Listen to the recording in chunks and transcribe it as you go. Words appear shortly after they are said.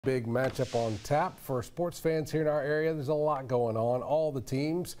Big matchup on tap for sports fans here in our area. There's a lot going on, all the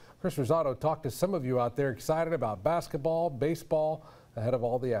teams. Chris Rosado talked to some of you out there excited about basketball, baseball, ahead of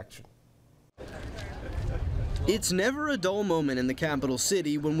all the action. It's never a dull moment in the capital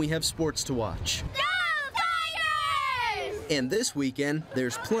city when we have sports to watch. Go Tigers! And this weekend,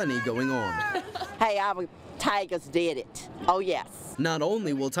 there's plenty going on. Hey, our Tigers did it. Oh, yes. Not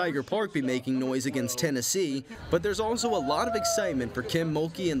only will Tiger Park be making noise against Tennessee, but there's also a lot of excitement for Kim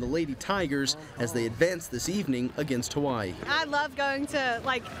Mulkey and the Lady Tigers as they advance this evening against Hawaii. I love going to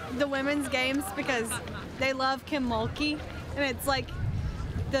the women's games because they love Kim Mulkey, and it's like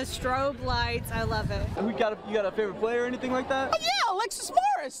the strobe lights. I love it. You got a favorite player or anything like that? Oh, yeah, Alexis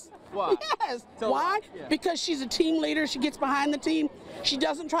Morris. Why? Yes. Why? Yeah. Because she's a team leader. She gets behind the team. She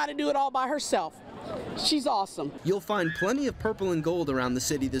doesn't try to do it all by herself. She's awesome. You'll find plenty of purple and gold around the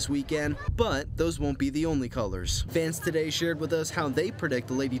city this weekend, but those won't be the only colors. Fans today shared with us how they predict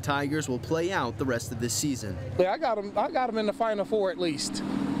the Lady Tigers will play out the rest of this season. Yeah, I got them in the Final Four at least.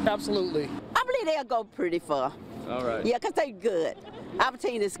 Absolutely. I believe they'll go pretty far. All right. Yeah, because they're good. Our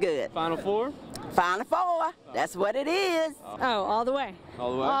team is good. Final Four? Final Four. That's what it is. Oh, all the way.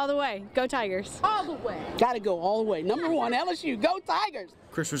 All the way? All the way. Go Tigers. All the way. Got to go all the way. Number one, LSU. Go Tigers.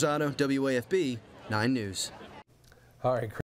 Chris Rosado, WAFB 9 News. All right.